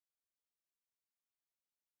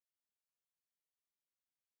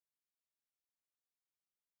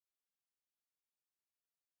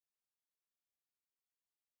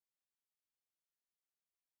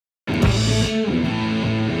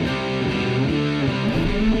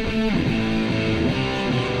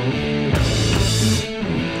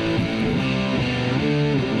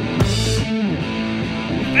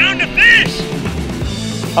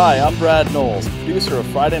Hi, I'm Brad Knowles, producer of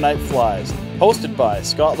Friday Night Flies, hosted by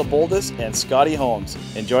Scott LeBoldus and Scotty Holmes.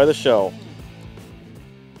 Enjoy the show.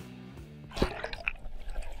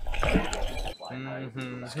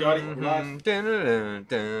 Scotty, live.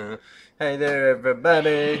 Hey there,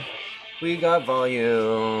 everybody. We got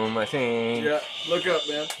volume, I think. Yeah, look up,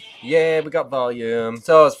 man. Yeah, we got volume.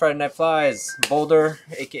 So it's Friday Night Flies. Boulder,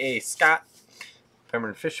 aka Scott.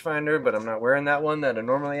 Permanent fish finder, but I'm not wearing that one that I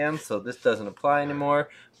normally am, so this doesn't apply anymore.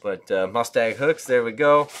 But Mustang hooks, there we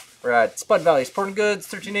go. We're at Spud Valley Sporting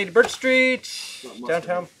Goods, 1380 Birch Street,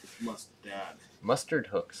 downtown. Mustard. Mustard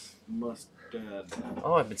hooks. Mustard.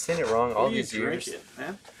 Oh, I've been saying it wrong all these years. Drink it,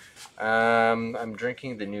 man? I'm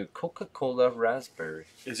drinking the new Coca-Cola Raspberry.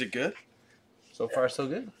 Is it good? So far, so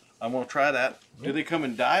good. I won't try that. Yeah. Do they come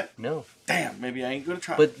in diet? No. Damn, maybe I ain't gonna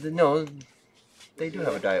try. But no, they do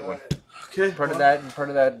have a diet one. Okay. Part of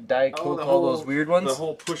that Diet Coke, all those weird ones. The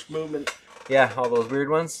whole push movement. Yeah, all those weird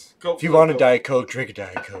ones. Coke, if you Coke, want a Coke. Diet Coke, drink a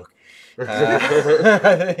Diet Coke.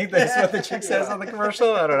 I think that's what the chick says on the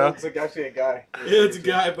commercial. I don't know. It's like actually a guy. Yeah, it's a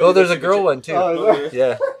guy. But Oh, there's a girl one too. Oh,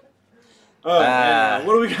 Yeah. Oh, man.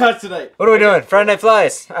 What do we got tonight? What are we doing? Friday Night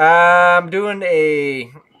Flies. I'm doing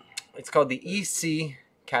it's called the EC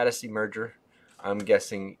Caddis Emerger. I'm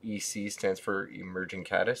guessing EC stands for Emerging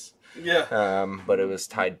Caddis. Yeah. But it was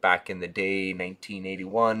tied back in the day,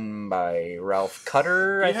 1981, by Ralph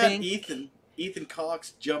Cutter, I think. Ethan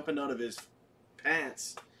Cox jumping out of his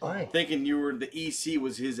pants. Why? Thinking you were the EC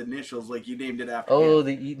was his initials, like you named it after Oh, him.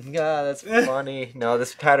 the Eaton. Yeah, that's funny. No,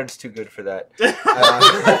 this pattern's too good for that.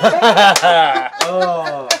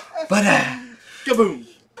 Oh. But Kaboom.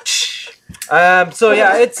 so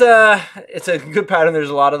yeah, it's a good pattern.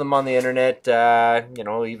 There's a lot of them on the internet.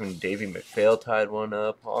 Even Davey McPhail tied one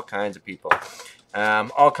up. All kinds of people.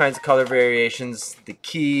 All kinds of color variations. The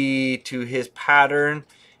key to his pattern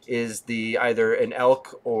is either an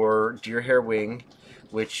elk or deer hair wing,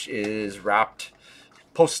 which is wrapped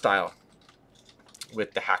post style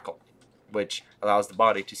with the hackle, which allows the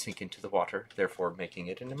body to sink into the water, therefore making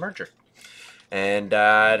it an emerger. And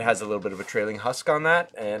it has a little bit of a trailing husk on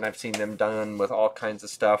that, and I've seen them done with all kinds of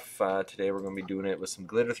stuff. Today we're going to be doing it with some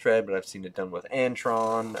glitter thread, but I've seen it done with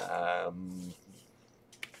Antron.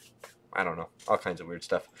 I don't know, all kinds of weird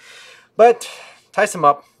stuff. But tice them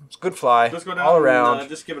up. It's a good fly. Let's go down all around. And,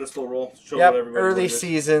 just give it a slow roll. Show Yep, everybody early what it is.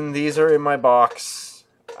 season. These are in my box.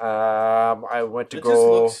 I went to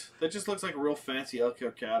go. That just looks like a real fancy elk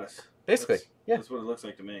hair caddis. Basically, yeah. That's what it looks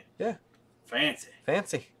like to me. Yeah. Fancy.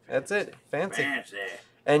 Fancy. That's it. Fancy. Fancy.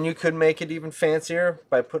 And you could make it even fancier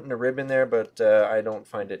by putting a rib in there, but I don't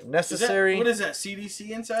find it necessary. What is that? CDC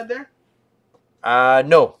inside there?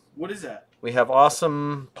 No. What is that? We have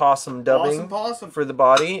awesome possum dubbing Awesome possum. for the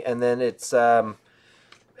body, and then it's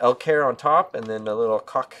elk hair on top, and then a little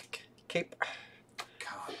cock cape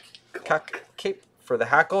for the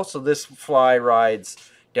hackle. So this fly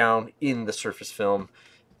rides down in the surface film.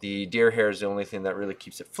 The deer hair is the only thing that really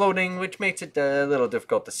keeps it floating, which makes it a little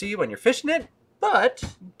difficult to see when you're fishing it.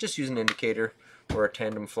 But just use an indicator or a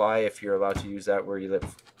tandem fly if you're allowed to use that where you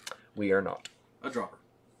live. We are not. A dropper.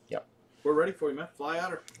 Yep. We're ready for you, man. Fly at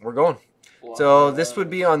her. We're going. So this would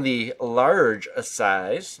be on the large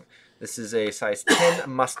size. This is a size 10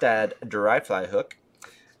 mustad dry fly hook,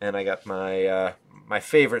 and I got my my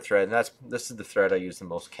favorite thread. And this is the thread I use the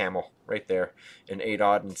most. Camel, right there, in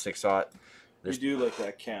 8/0 and 6/0. You do like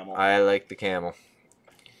that camel. I like the camel.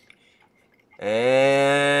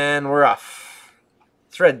 And we're off.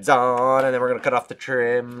 Threads on, and then we're gonna cut off the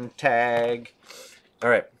trim tag.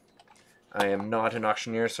 All right. I am not an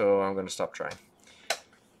auctioneer, so I'm gonna stop trying.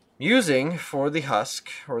 Using for the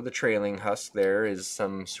husk, or the trailing husk, there is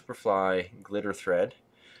some Superfly glitter thread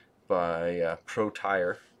by Pro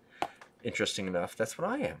Tyer. Interesting enough, that's what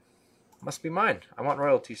I am. Must be mine. I want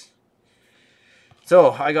royalties.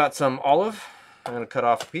 So I got some olive. I'm going to cut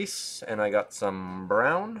off a piece. And I got some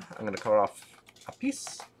brown. I'm going to cut off a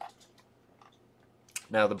piece.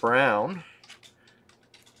 Now the brown,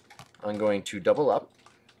 I'm going to double up.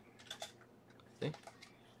 See?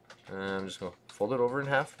 I'm just going to fold it over in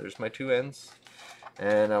half. There's my two ends.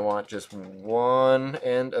 And I want just one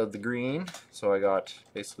end of the green. So I got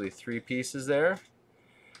basically 3 pieces there.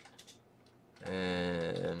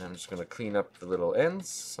 And I'm just going to clean up the little ends.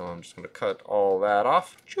 So I'm just going to cut all that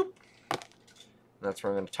off. Choop. And that's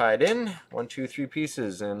where I'm going to tie it in. 1, 2, 3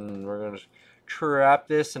 pieces. And we're going to trap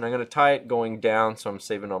this. And I'm going to tie it going down. So I'm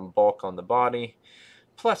saving on bulk on the body.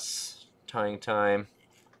 Plus tying time.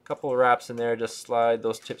 A couple of wraps in there. Just slide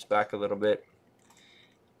those tips back a little bit.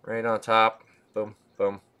 Right on top. Boom,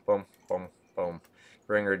 boom, boom, boom, boom.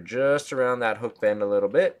 Bring her just around that hook bend a little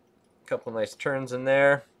bit. A couple nice turns in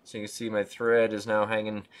there. So you can see my thread is now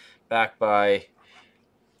hanging back by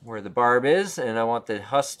where the barb is, and I want the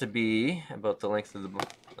husk to be about the length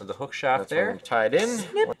of the hook shaft. That's there. Tied in.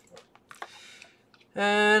 Snip.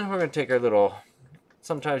 And we're going to take our little,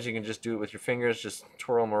 sometimes you can just do it with your fingers, just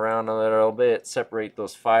twirl them around a little bit, separate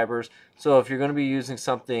those fibers. So if you're going to be using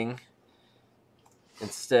something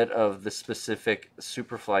instead of the specific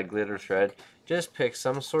Superfly glitter thread, just pick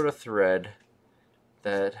some sort of thread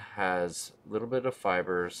that has a little bit of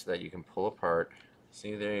fibers that you can pull apart.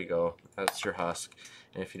 See, there you go. That's your husk.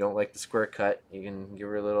 And if you don't like the square cut, you can give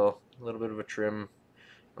her a little bit of a trim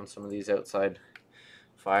on some of these outside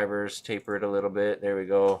fibers. Taper it a little bit. There we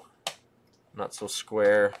go. Not so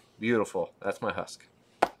square. Beautiful. That's my husk.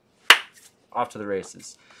 Off to the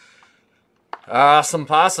races. Awesome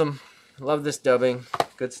possum. Love this dubbing.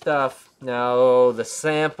 Good stuff. Now the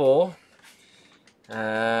sample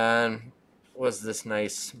was this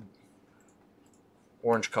nice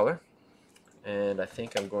orange color, and I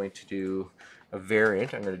think I'm going to do a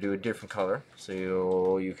variant. I'm going to do a different color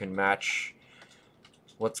so you can match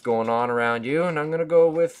what's going on around you, and I'm going to go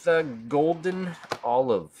with golden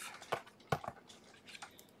olive.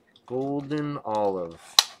 Golden olive.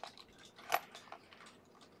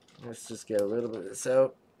 Let's just get a little bit of this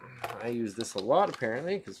out. I use this a lot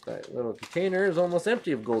apparently because that little container is almost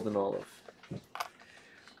empty of golden olive.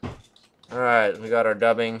 Alright, we got our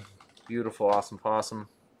dubbing. Beautiful, awesome possum.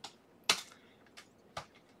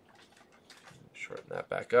 Shorten that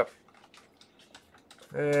back up.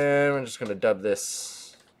 And we're just going to dub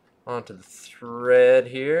this onto the thread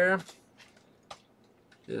here.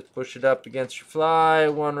 Just push it up against your fly,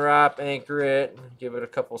 one wrap, anchor it, give it a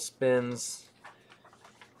couple spins.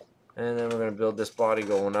 And then we're going to build this body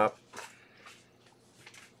going up.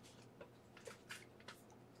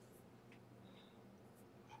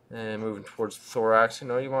 And moving towards the thorax. You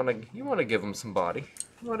know, you want to give them some body.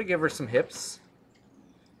 You want to give her some hips.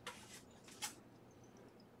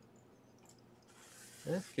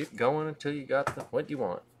 Just keep going until you got what you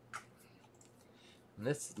want. And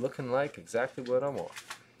this is looking like exactly what I want.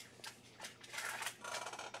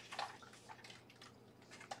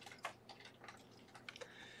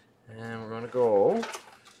 And we're going to go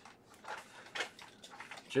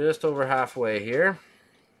just over halfway here.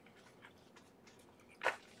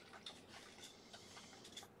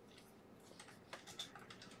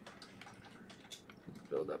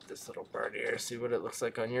 Build up this little part here, see what it looks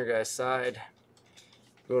like on your guys' side.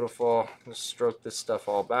 Beautiful. Just stroke this stuff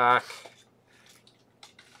all back.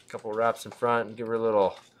 A couple wraps in front, and give her a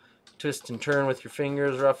little twist and turn with your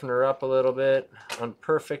fingers, roughen her up a little bit,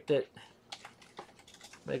 unperfect it.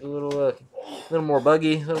 Make it a little more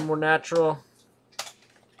buggy, a little more natural.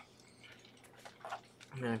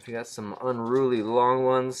 And if you got some unruly long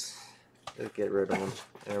ones, just get rid of them.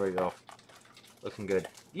 There we go. Looking good.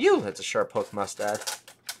 Ew, that's a sharp hook, must add.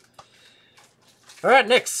 Alright,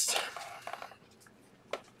 next.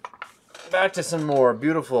 Back to some more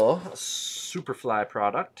beautiful Superfly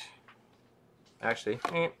product. Actually,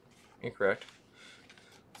 incorrect.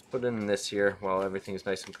 Let's put in this here while everything's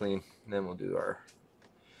nice and clean. And then we'll do our...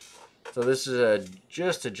 So this is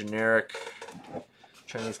just a generic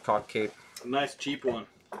Chinese cock cape. A nice cheap one.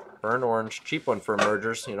 Burnt orange, cheap one for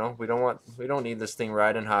emergers. You know, we don't need this thing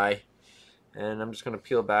riding high. And I'm just going to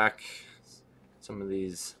peel back some of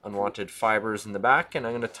these unwanted fibers in the back, and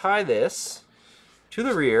I'm going to tie this to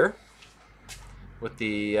the rear with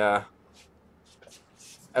the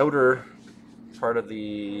outer part of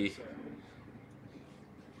that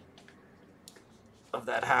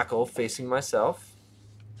hackle facing myself.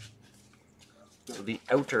 So the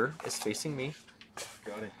outer is facing me.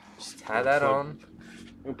 Got it. Just tie that on.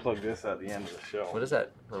 We'll plug this at the end of the show. What is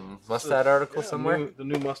that? A mustad article somewhere? The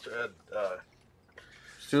new mustard.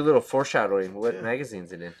 Just do a little foreshadowing. What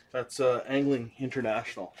magazine's it in? That's Angling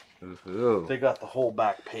International. Ooh. They got the whole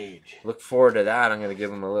back page. Look forward to that. I'm going to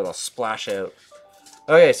give them a little splash out.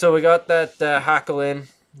 Okay, so we got that hackle in.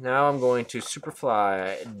 Now I'm going to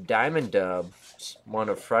Superfly Diamond Dub. One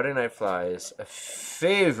of Friday Night Fly's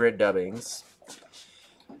favorite dubbings.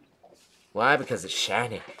 Why? Because it's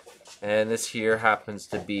shiny. And this here happens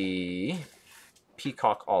to be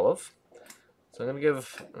Peacock Olive. So I'm going to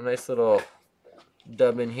give a nice little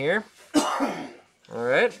dub in here.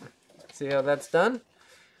 Alright. See how that's done?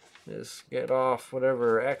 Just get off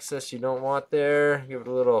whatever excess you don't want there. Give it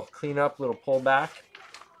a little clean up, little pull back.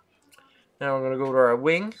 Now we're going to go to our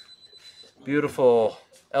wing. Beautiful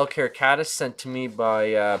elk hair caddis sent to me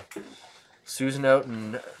by Susan out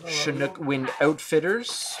in Chinook Wind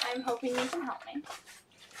Outfitters. I'm hoping you can help me.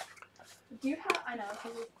 Do you have, I know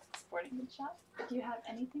this is a sporting goods shop, do you have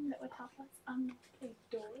anything that would help us a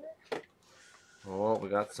door? Oh, we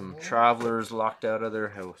got some travelers locked out of their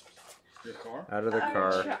house. Your car? Out of their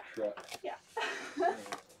car. Yeah. Let's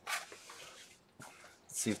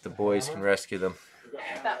see if the boys can rescue them.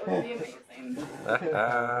 That would be amazing.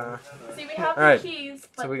 See, we have Alright, the keys. so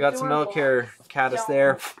but we the got some door elk hair blocks caddis don't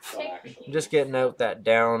there. take the keys. I'm just getting out that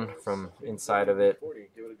down from inside of it.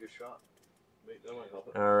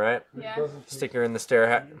 Alright. Yeah. Stick her in the stair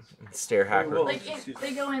hacker. Like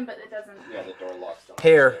they go in, but it doesn't. Yeah, the door locks.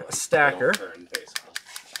 Hair stacker. Turn,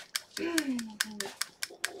 basically.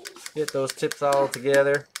 Get those tips all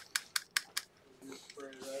together.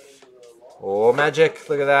 Oh, magic.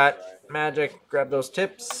 Look at that. Magic. Grab those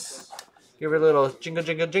tips. Give her a little jingle,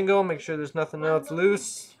 jingle, jingle. Make sure there's nothing else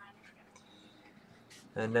loose.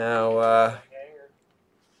 And now,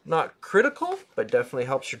 not critical, but definitely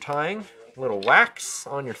helps your tying. A little wax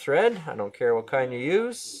on your thread. I don't care what kind you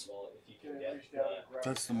use.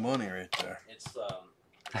 That's the money right there.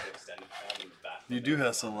 You do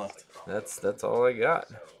have some left. That's all I got.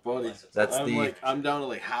 Buddy, That's I'm down to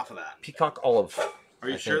like half of that. peacock olive. Are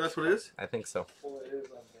you I sure think. that's what it is? I think so.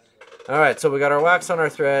 Alright, so we got our wax on our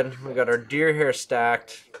thread. We got our deer hair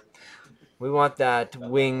stacked. We want that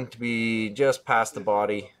wing to be just past the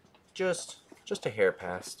body. Just a hair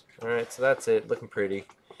past. Alright, so that's it. Looking pretty.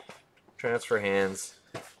 Transfer hands.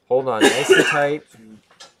 Hold on nice and tight.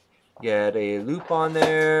 Get a loop on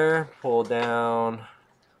there. Pull down.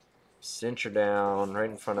 Cinch her down right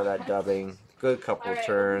in front of that dubbing. Good couple of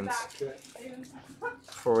turns.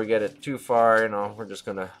 Before we get it too far, we're just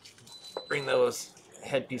going to bring those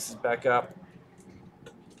head pieces back up.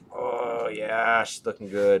 Oh, yeah, she's looking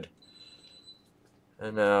good.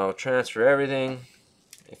 And now transfer everything,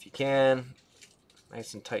 if you can,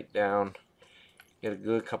 nice and tight down. Get a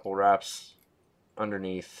good couple wraps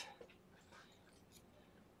underneath.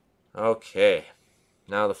 Okay,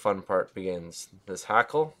 now the fun part begins. This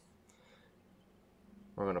hackle,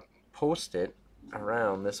 we're going to post it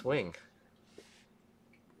around this wing.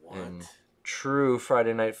 In true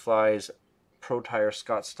Friday Night Flies Pro Tyer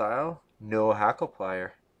Scott style, no hackle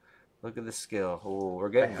plier. Look at the skill. Oh, we're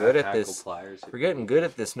getting good at this. We're getting good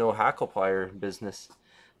at this no hackle plier business.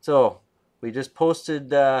 So we just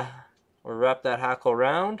posted or wrapped that hackle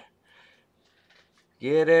around.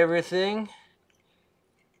 Get everything.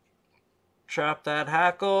 Trap that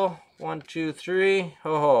hackle. 1, 2, 3.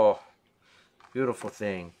 Oh, beautiful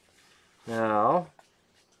thing. Now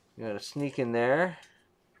you gotta sneak in there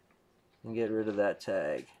and get rid of that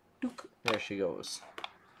tag. There she goes.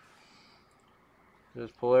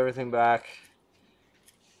 Just pull everything back,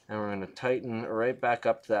 and we're going to tighten right back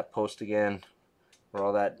up to that post again where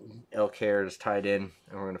all that elk hair is tied in,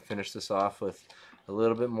 and we're going to finish this off with a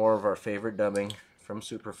little bit more of our favorite dubbing from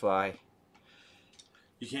Superfly.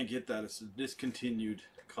 You can't get that. It's a discontinued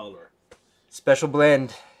color. Special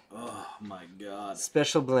blend. Oh my god.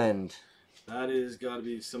 Special blend. That is got to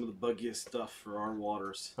be some of the buggiest stuff for our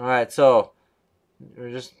waters. Alright, so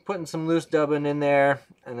we're just putting some loose dubbing in there,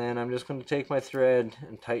 and then I'm just going to take my thread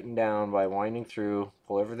and tighten down by winding through,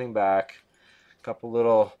 pull everything back, a couple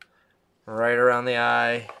little right around the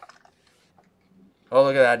eye. Oh,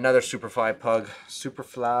 look at that, another Superfly pug.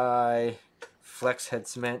 Superfly Flex Head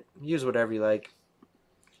Cement. Use whatever you like.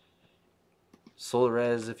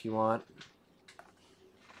 Solres if you want.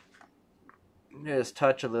 Just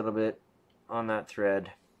touch a little bit on that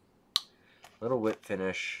thread. Little whip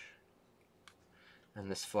finish. And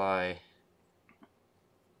this fly,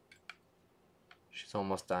 she's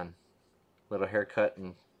almost done. Little haircut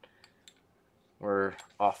and we're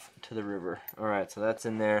off to the river. Alright, so that's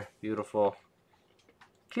in there. Beautiful.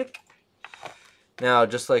 Click. Now,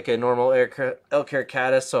 just like a normal elk hair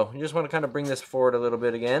caddis, so you just want to kind of bring this forward a little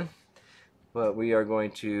bit again. But we are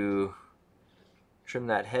going to trim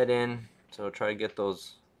that head in. So try to get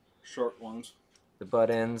those short ones. The butt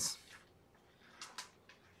ends.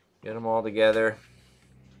 Get them all together.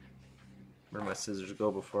 Where do my scissors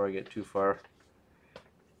go before I get too far?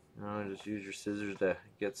 No, just use your scissors to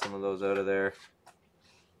get some of those out of there.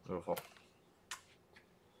 Beautiful.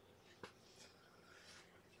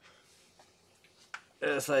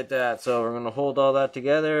 Just like that. So we're going to hold all that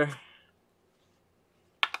together.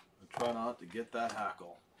 Try not to get that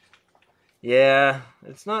hackle. Yeah,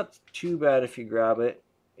 it's not too bad if you grab it.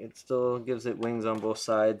 It still gives it wings on both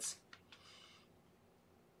sides.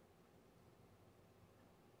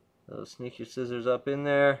 So sneak your scissors up in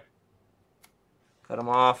there, cut them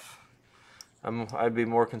off. I'd be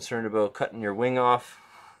more concerned about cutting your wing off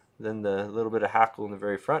than the little bit of hackle in the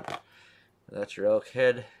very front. That's your elk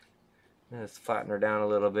head. Let's flatten her down a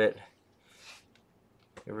little bit.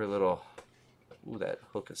 Give her a little, ooh, that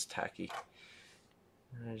hook is tacky.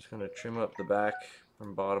 I'm just going to trim up the back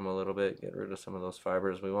from bottom a little bit, get rid of some of those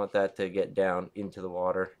fibers. We want that to get down into the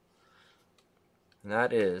water. And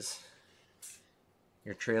that is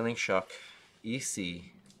your trailing shuck EC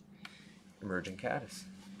emerging caddis.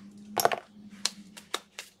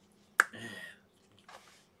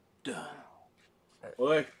 Done.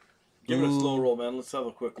 Boy, give it a slow roll, man. Let's have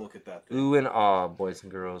a quick look at that thing. Ooh and ah, boys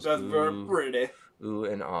and girls. That's ooh, very pretty. Ooh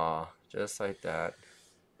and ah, just like that.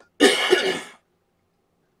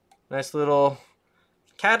 Nice little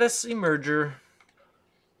Caddis Emerger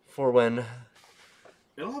for when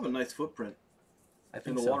It'll have a nice footprint I in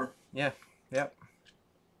think the so. water. Yeah, yep.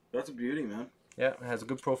 That's a beauty, man. Yeah, it has a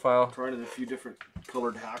good profile. Tried it in a few different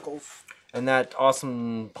colored hackles. And that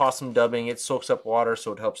awesome possum dubbing, it soaks up water,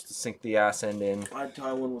 so it helps to sink the ass end in. I'd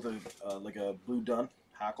tie one with a like a blue dun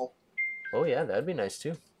hackle. Oh yeah, that'd be nice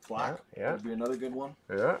too. Black. Yeah. Would be another good one.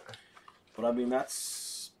 Yeah. But I mean,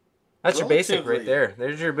 that's your basic right relatively- there.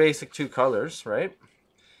 There's your basic two colors, right?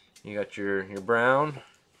 You got your brown.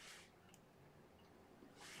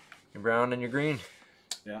 Your brown and your green.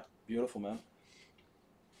 Yeah, beautiful, man.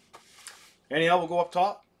 Anyhow, we'll go up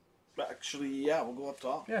top. Actually, yeah, we'll go up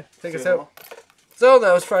top. Yeah, take us Say out. So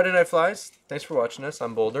that was Friday Night Flies. Thanks for watching us.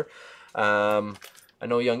 I'm Boulder. I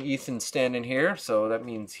know young Ethan's standing here, so that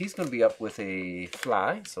means he's going to be up with a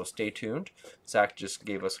fly, so stay tuned. Zach just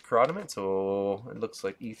gave us a chronomid, so it looks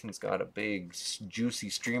like Ethan's got a big, juicy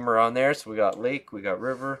streamer on there. So we got lake, we got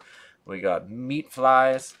river, we got meat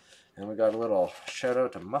flies, and we got a little shout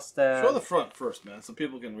out to Mustang. Show the front first, man, so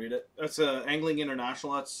people can read it. That's Angling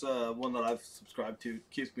International. That's one that I've subscribed to.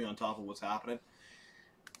 Keeps me on top of what's happening.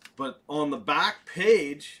 But on the back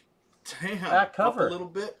page, damn, Back cover. up a little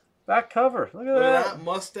bit. Back cover. Look at Look that. at that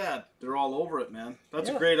Mustad. They're all over it, man. That's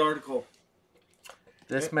Yeah. a great article.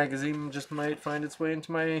 This magazine just might find its way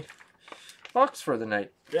into my box for the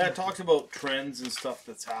night. Yeah, it talks about trends and stuff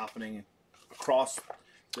that's happening across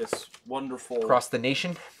this wonderful, Across the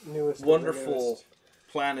nation. wonderful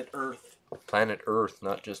planet Earth. Planet Earth,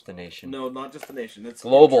 not just the nation. No, not just the nation. It's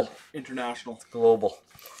Global. International. Global.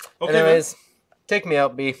 Okay, Anyways, take me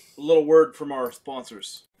out, B. man. A little word from our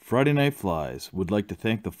sponsors. Friday Night Flies would like to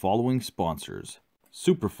thank the following sponsors: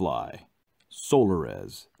 Superfly,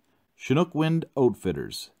 Solarez, Chinook Wind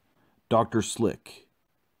Outfitters, Dr. Slick,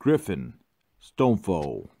 Griffin,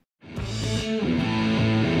 Stonefoe,